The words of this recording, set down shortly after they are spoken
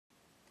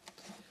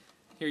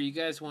Here, you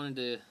guys wanted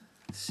to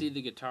see the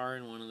guitar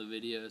in one of the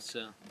videos,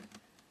 so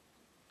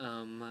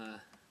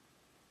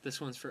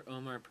this one's for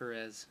Omar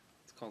Perez.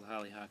 It's called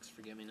Hollyhocks,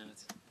 Forget Me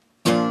Nots.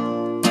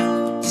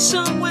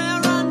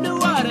 Somewhere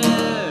underwater,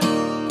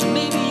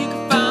 maybe you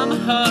can find my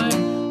heart.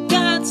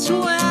 That's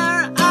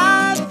where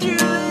I threw it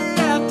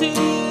after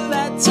you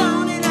had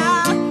torn it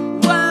out.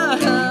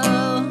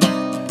 Whoa,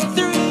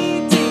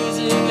 3 days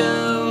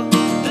ago,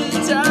 the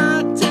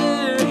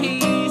doctor,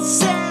 he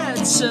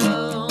said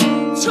so,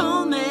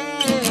 told me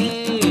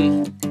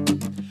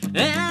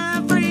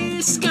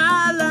every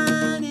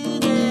skyline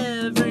and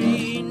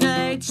every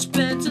night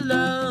spent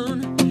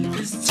alone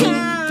is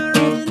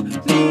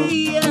tearing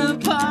me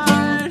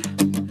apart.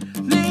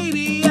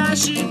 Maybe I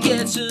should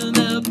get some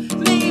help.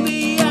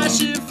 Maybe I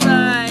should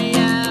fly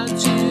out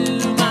to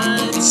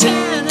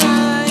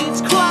Montana.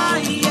 It's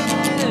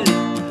quiet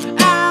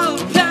out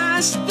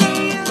past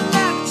the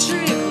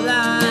electric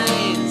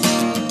lines.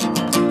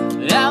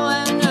 Now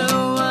I no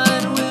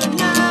one will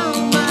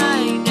know my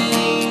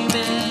name,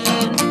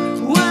 and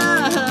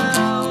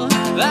whoa,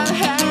 I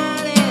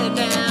had it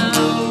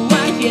now. I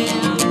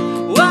am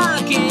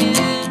walking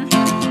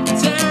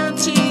down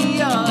to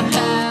your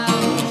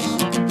house,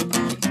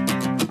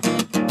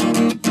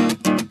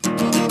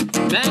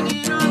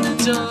 banging on the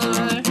door.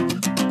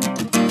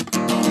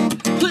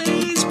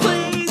 Please,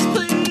 please,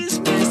 please,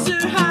 Mr.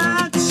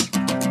 Hotz,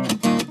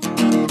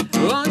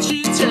 won't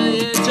you tell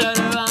your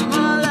daughter I'm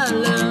all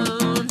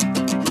alone?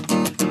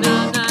 No,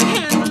 I'm not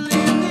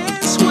handling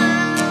this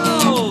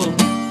well.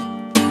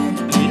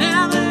 You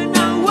never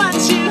know what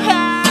you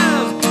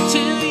have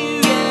till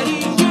you get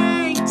it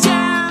yanked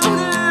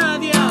out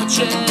of your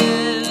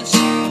chest.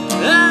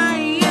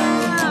 I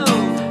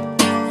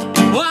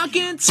am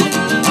walking to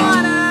the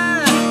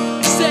water,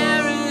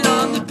 staring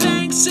on the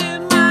banks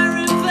in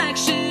my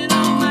reflection.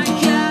 Oh my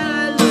God,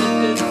 I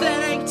look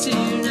pathetic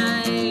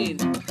tonight.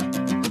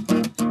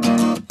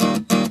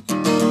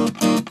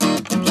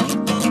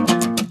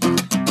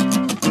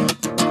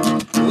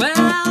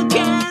 Well,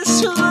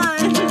 guess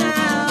what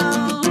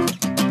now?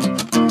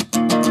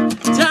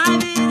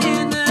 Diving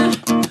in the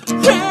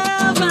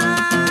river,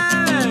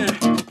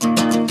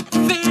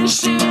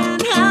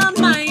 fishing out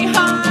my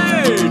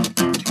heart.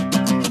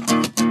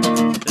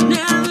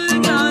 Never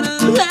gonna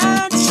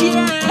let you,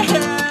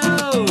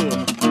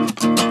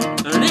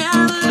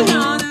 never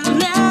gonna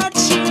let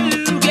you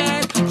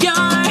get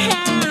your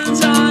hands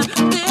on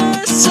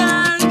this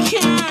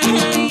again.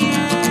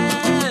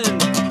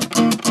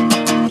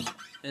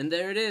 And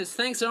there it is.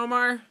 Thanks,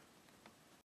 Omar.